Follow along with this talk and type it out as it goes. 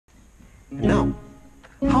Now,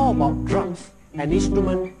 how about drums, an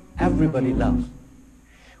instrument everybody loves?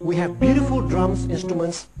 We have beautiful drums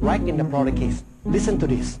instruments right in the product case. Listen to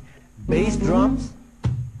this. Bass drums,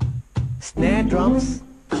 snare drums,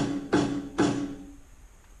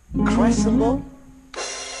 crash cymbal,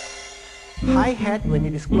 hi-hat when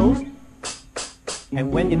it is closed, and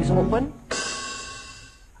when it is open,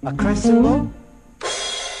 a crash cymbal,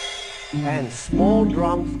 and small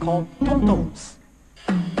drums called tom-toms.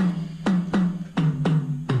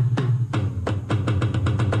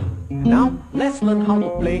 Now, let's learn how to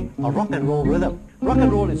play a rock and roll rhythm. Rock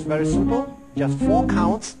and roll is very simple, just 4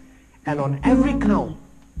 counts, and on every count,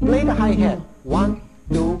 play the hi-hat. 1,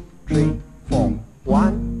 2, 3, 4.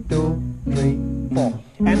 1, 2, 3, 4.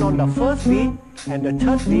 And on the first beat and the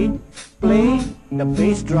third beat, play the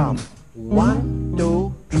bass drum. 1,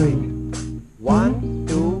 2, 3. 1,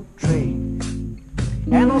 2, 3.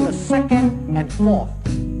 And on the second and fourth,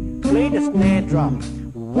 play the snare drum.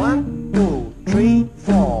 1, 2, 3,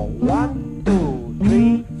 4. 1, 2,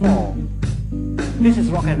 3, 4. This is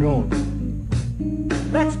rock and roll.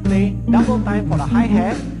 Let's play double time for the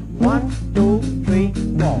hi-hat. 1, 2, 3,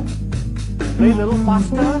 4. Play a little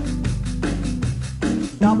faster.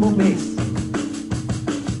 Double bass.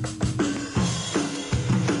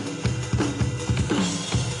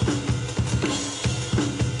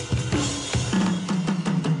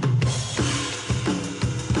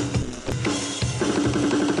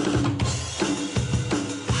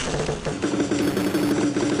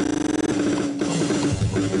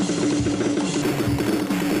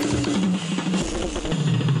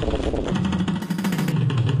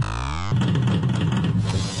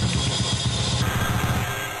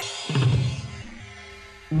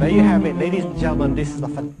 There you have it, ladies and gentlemen. This is a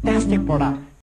fantastic product.